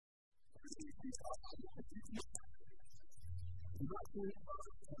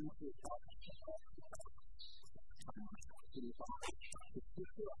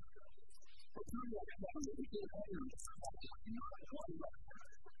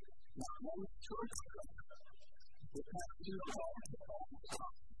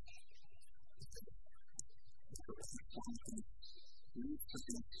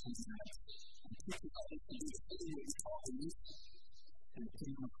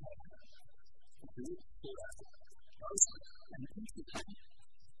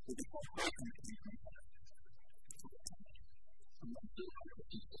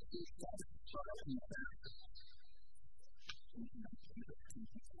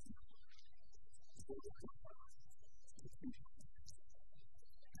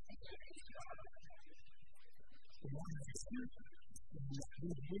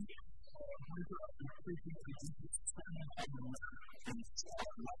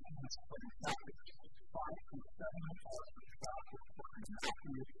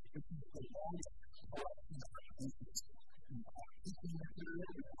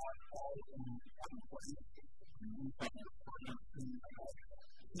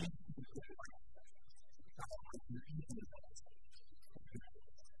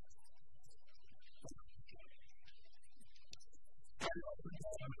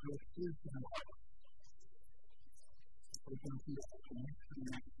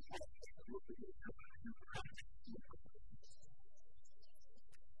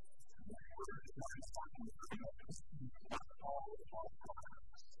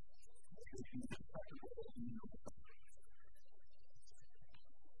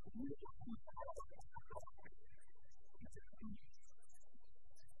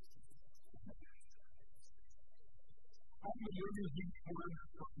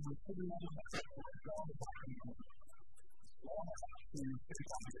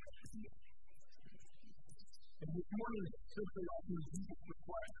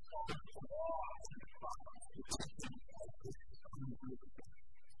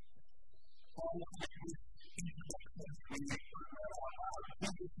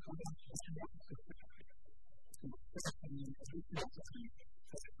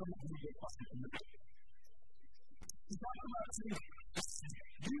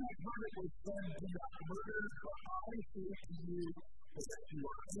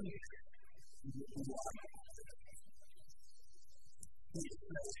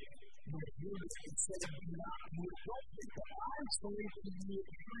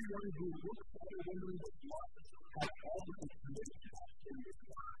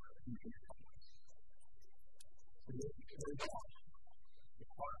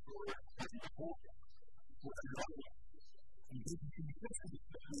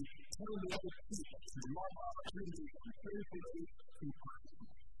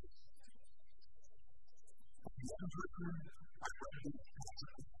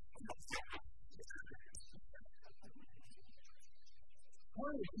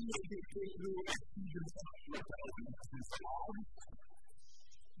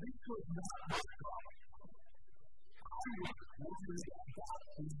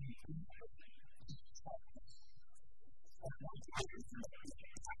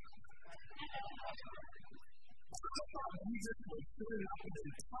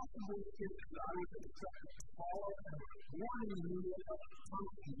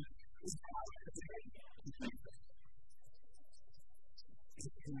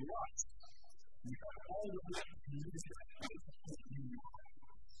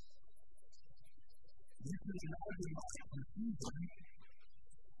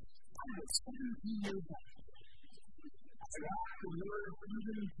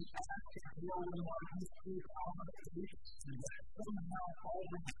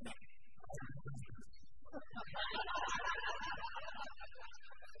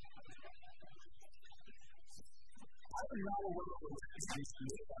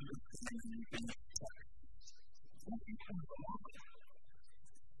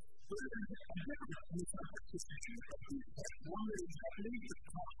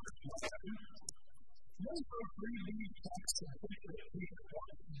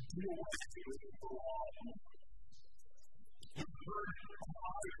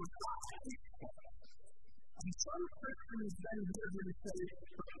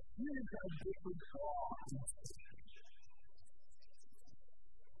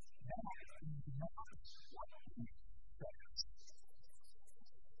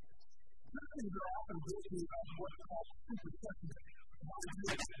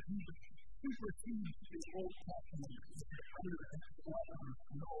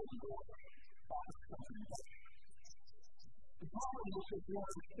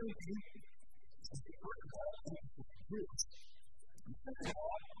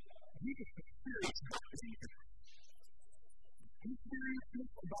Jesus is serious about being He's serious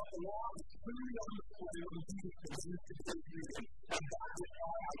about the law of clearly on the way of Jesus and Jesus is going to do it. And that is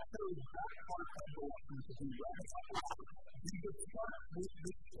why I chose that part of the law to be right. Jesus starts with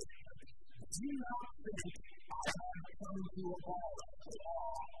this statement. Do not think I have come to abolish the law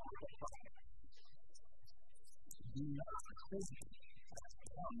of the prophets. Do not think I have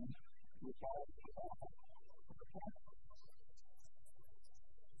come to abolish the law of the prophets.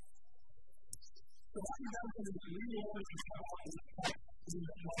 So what I'm going to do is relearn about this text in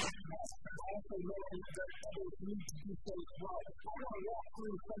the mind and also knowing that others need to do so as well. I want to walk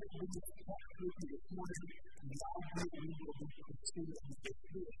through some of these texts with you this morning, and I'll be able to see it and get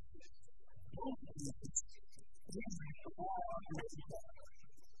through it. Both of these things are all under the text.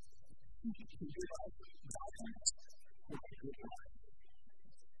 Each to give us guidance for a good life.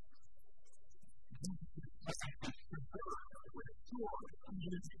 Jesus is trying to preserve or restore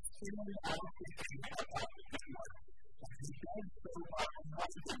his family application about the life. And he does so by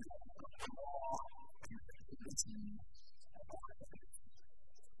reminding us of the law and the teaching about it.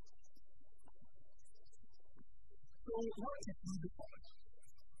 So what is Jesus like?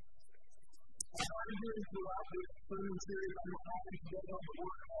 I'm going throughout this sermon series, I'm trying to get on the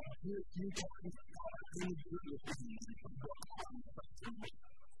word of this new text God is good with me from the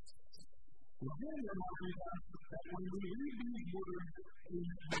time. Again, reminding us that when we read these words in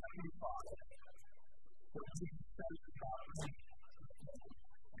Matthew 5, what Jesus says about him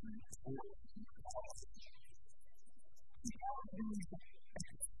and his word, he has these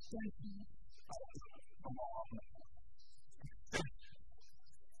extensions of the law of God.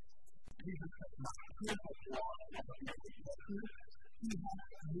 Jesus has not given the law of God. He has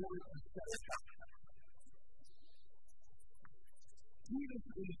more to say about it. Jesus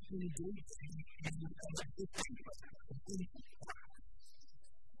is engaging in the conversation of Jesus Christ.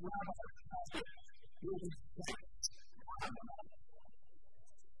 Rabbis have it really saints.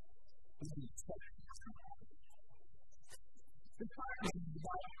 The time is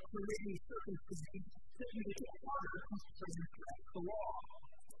about creating circumstances that make it harder to transgress the law.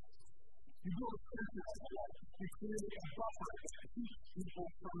 You go to scripture like you create a buffer that keeps people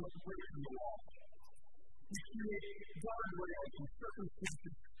from breaking the law. You create guardrails and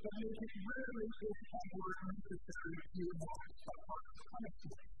circumstances that make it really ever necessary to suffer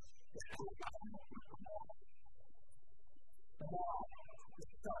punishment that goes on with the law. The law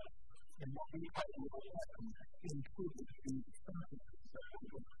itself and what we have in the lesson includes the circumstances that we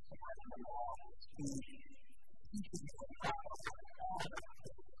would apply the law to teaching of God all that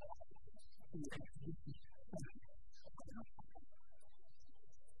to execute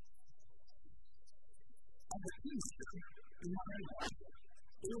as a teacher, in my life,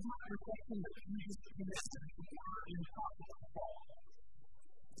 it was my reflection that Jesus commanded to are impossible to follow.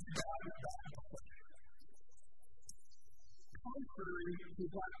 God is that important. Contrary to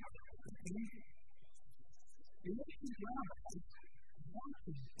what it makes me realize what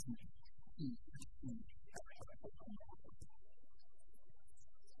is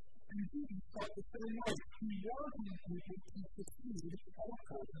and Jesus felt the same way. He wanted people to succeed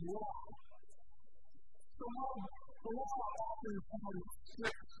also in the law. The law often sounds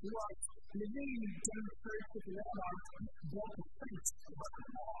strict, right, and it really demonstrates that the rabbis don't think about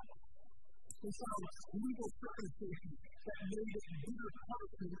the law. They found legal circumstances that made it bigger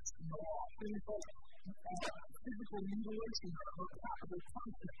punishments in the law. Things like physical mutilation or capital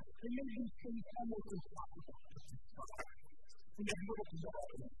punishment. They made these things almost impossible. We have little to know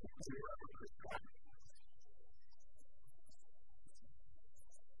about it.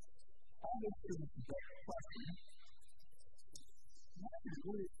 Almost to the question, what is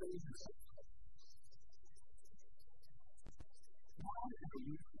really saying to us? Why do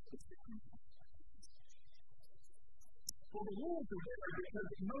we disagree? Well, the rules are there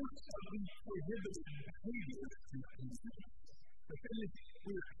because most of these prohibited behaviors the things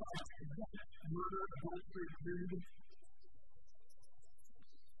we are trying to prevent, murder, adultery, greed,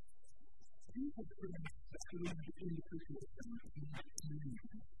 people think that we need to individual things in the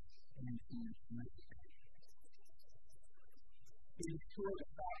community. And it is sure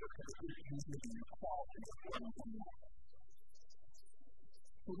that God has given you quality of one another.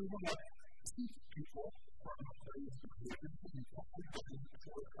 So we want to teach people from various behaviors and practices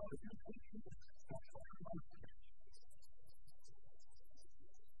for organizations.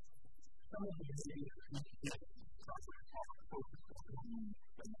 Some of the behaviors we get proper focus on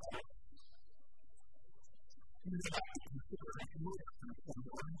themselves. You have to consider a move from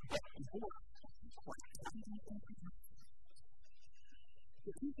one step to forward. Quite challenging. The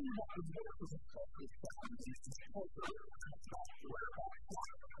teaching about the work of the culture found in this culture and software about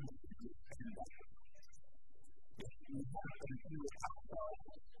if you have them do it outside,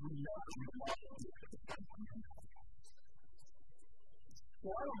 we know you love to do it. So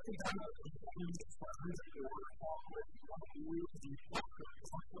I don't think I'm going to continue to start this or software from you to be focused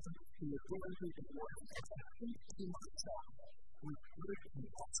to the ability to work. I think to myself, we could be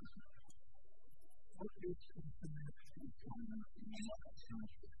awesome. What is continuing to become in the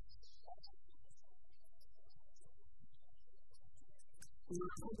opportunity? We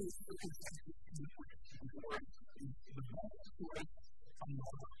are always looking at the future and going to the best way and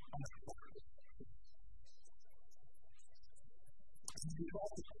not unexpected. We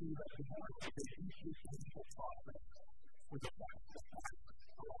also see that the more of the institutional process with the fact that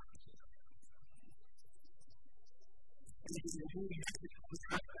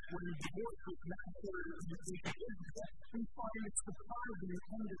when divorce is necessary in the we find it surprising and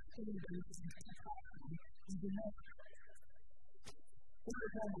understanding even now. For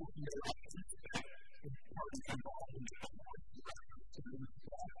example, here, the parties involved in the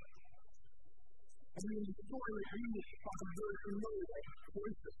I mean, the story of Jesus found very familiar with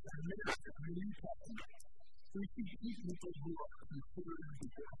choices and marriage and the New Testament. We see people who are considered to be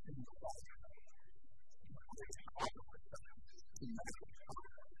in the Bible.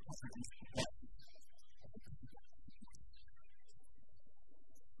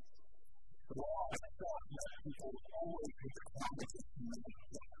 The law itself lets people always be accommodated to the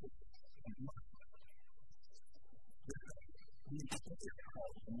Then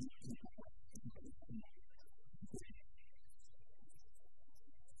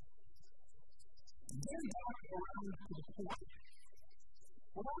back around to the point.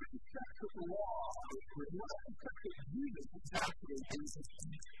 What I suspect that the law is, what I suspect that Jesus is actually doing this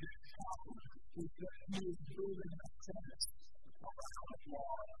problem is that he is building a sense around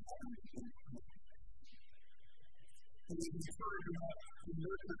law and he is encouraging us to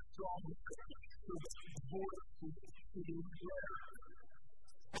nurture strong faith so that divorce is rare.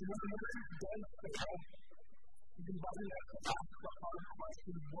 And when the marriage does fail, he's inviting us to ask the hard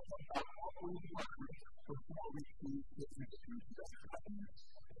question about what we learn before we choose to receive that happiness.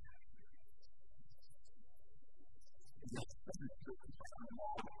 And that's something that we find in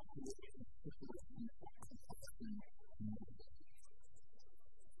all of the situations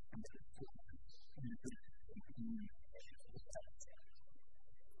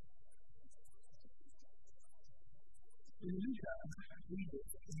in the New Testament, Jesus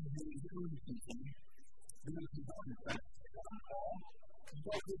is really teaching this is on the fact that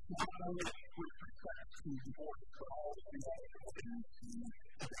it's not only with respect to divorce, but also with respect to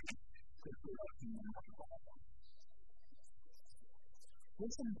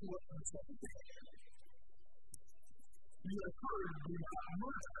listen to what I'm saying. You have heard do not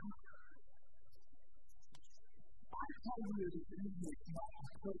murder. I tell you that it is not a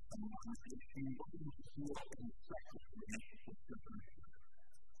person who is looking to do it in separately with different.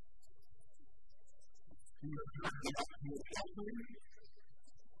 You have heard that you are suffering.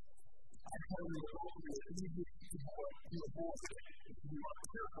 I tell you that it is easy to avoid if you are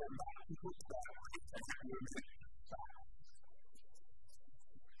careful not to put that as your next stop.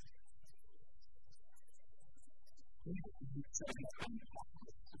 Jesus is saying that in the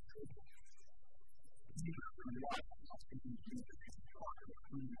Jesus from the life of Jesus is talking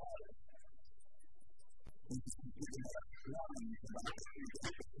through water. Jesus is giving us warnings about the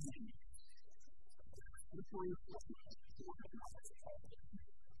future of Jesus. This way is what we have to organize.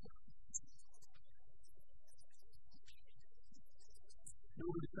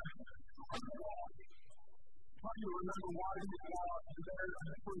 Notice that on the law. Try to remember why the law is there in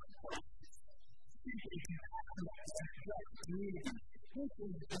the first place. Jesus is talking about that community. This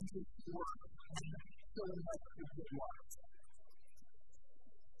is Jesus' work. So much of good life.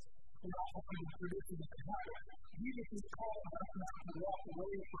 And all of the traditions of habit, Jesus is calling us not to walk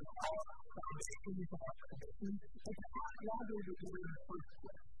away from our foundations of our traditions, but to act longer than we were in the first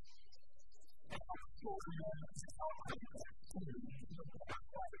place. And our story is our opportunity to walk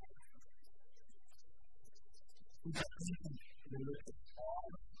right. We have reason to live with God.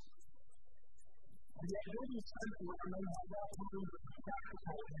 And yet, there is times where I know how that will be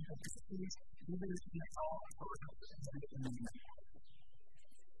practical and to see even if we are perfect and community.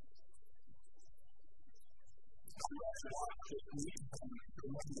 I also want to lead them to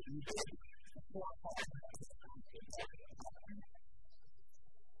one that you did before I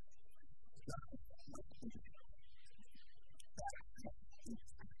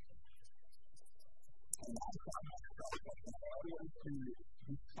and I found myself that the area to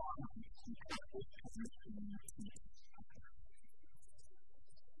respond to this commission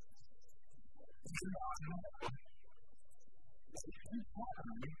do not know that if you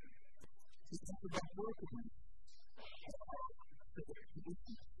harm me, it's not about brokenness.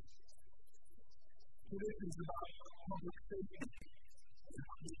 Tradition is about public safety.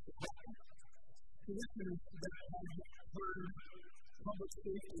 Tradition is that has heard public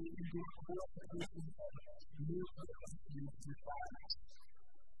safety in the corrupt tradition of new requirements.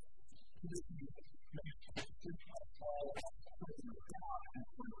 Tradition makes Christians all children of God and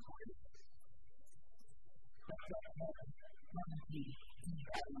children of grace. That's not going to be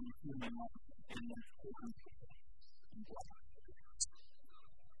value in human life and in children and God.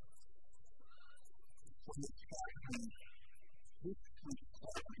 When it's happening, this is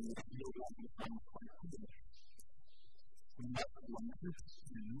happening that no longer comes from today. We must remember to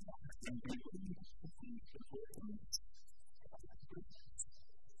see and be willing to see the brokenness of the Spirit.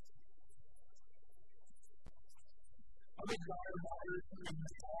 Other God matters in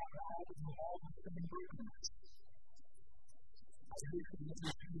the all involve the same brokenness. I recently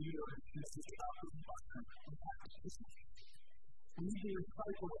reviewed the chapter of Bible. We need to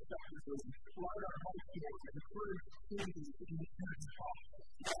recycle effectively, flood our high schools, and encourage students in the church process.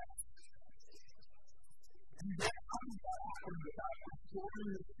 And that comes back from the fact of supporting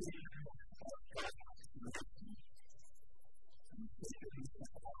the students of God. And taking the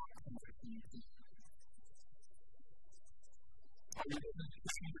opportunity. I was in the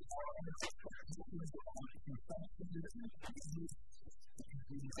same department of practices on consumption and disease, and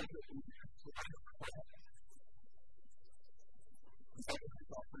we regularly support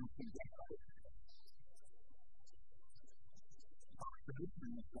suffering from death. Our tradition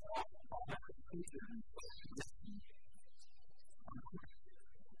is that all education and social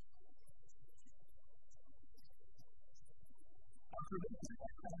our tradition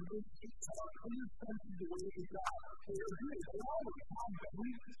understands the way of God. They are good. They always have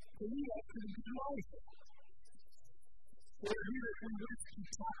that we actually do life. They are here in which to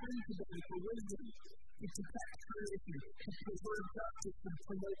tap into them for wisdom, to protect creation, to preserve justice and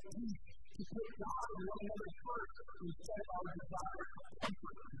promote peace, to put God and one another first, to set our desire for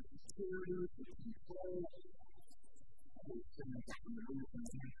comfort, security, and control. Those things that we lose in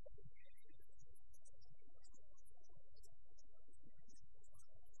life.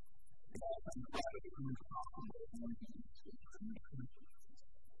 It all comes back to the impossible and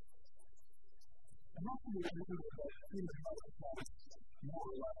and also we remember that human life has more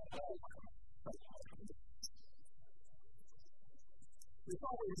or less all It's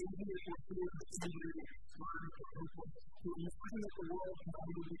always easier for students to learn to imagine that the world can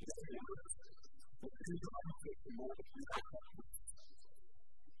only be better, but to unfit the world to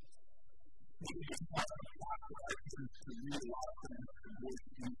maybe it's not a practice to realize and avoid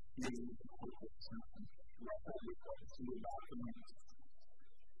these feelings of hopeless and wrestle with what to do about them.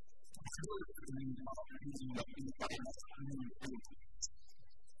 It's really feeling about using the environment to communicate.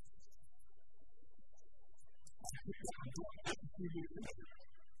 I think that I don't have to do this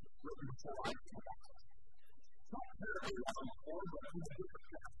written before I can. Not terribly long form, but in a different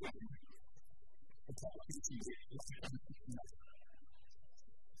pathway. It's all teaching it. It's teaching it.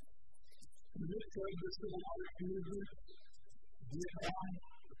 In this way, the civil rights movement, Vietnam,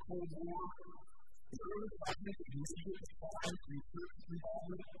 the Cold War, the early fragments of major declines in church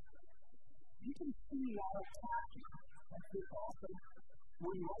involvement, you can see why it's happening at this often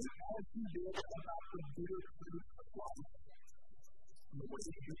when life has to do about the bitter truth of life and the way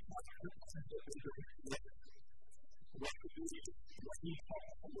you touch the sense of it. What to do, what you talk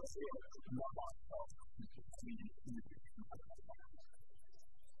about, what they are, not ourselves,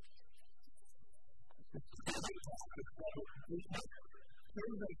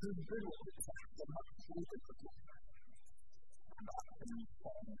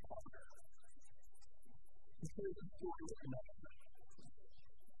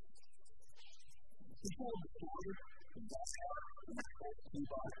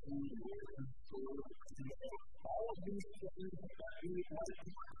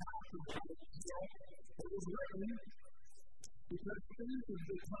 because things have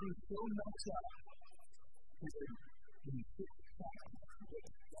become so messed up.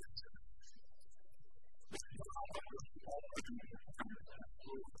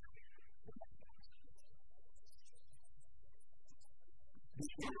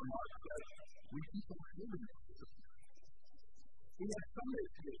 We have Sunday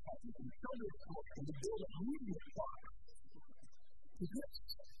school classes and Sunday school and we build a media fund.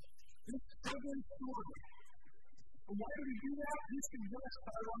 This urban story. And why do we do that? This suggests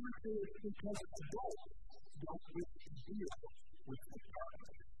ironically it's because adults don't wish to deal with the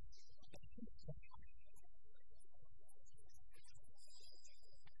darkness.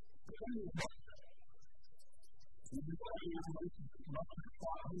 We do that in relationships, not just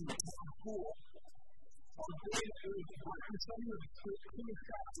talking about school. Our data is when someone is clean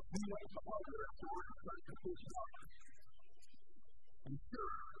fast, we like to other, so we're going to start to push it up. And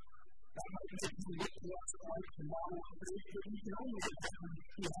sure, that might make you look less like the model of faith, but you can only get someone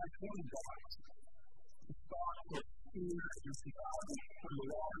who has one God. The thought that fear is the God from the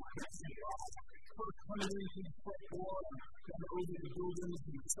law of facing God. First Corinthians chapter 1, and over the buildings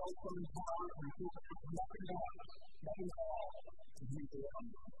and cell phone towers and nothing else, nothing at all to be around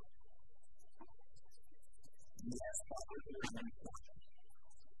them. Yes, God is very important.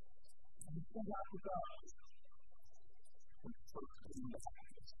 And you come back to God. And first in the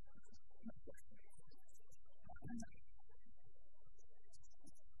eyes.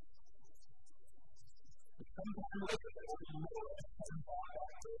 Sometimes look at the Lord and find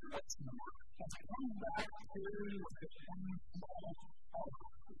out what's more. And come back carrying with the one small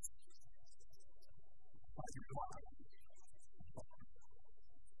outburst. By your life.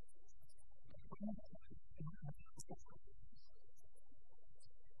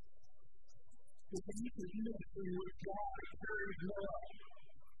 If you can ministry with God, there is love.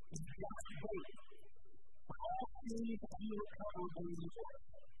 And God's hope. For all things that you recover in the Lord.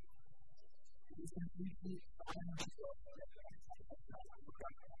 We can easily find ourselves in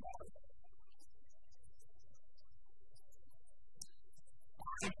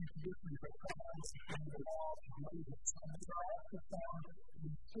thank you for this week. I come on this in the law of Moses. And I also found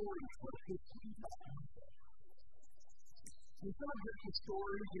the stories of 15 times. And some of the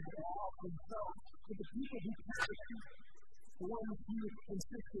stories of the law themselves, but the people who perished, the ones who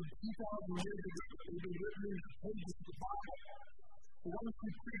insisted 2,000 years ago, they've been written in the pages of the Bible. The ones who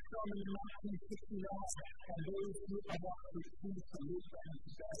preached on in 1969, and those who have not received to live them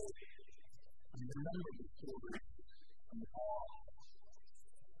today. And remember the stories and the law.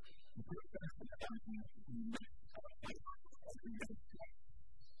 And put them to them in the midst of every ministry.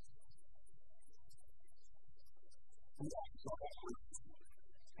 We also offer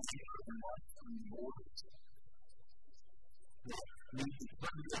and give them life from the Lord. We turn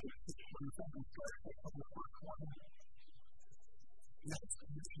to the picture of something special from the first one. Yes,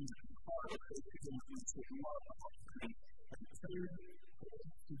 this is part of the things that we are offering and prayer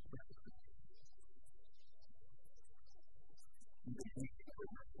to prayer. And the things that we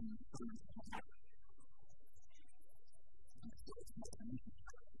are from the third time. And so it's not an easy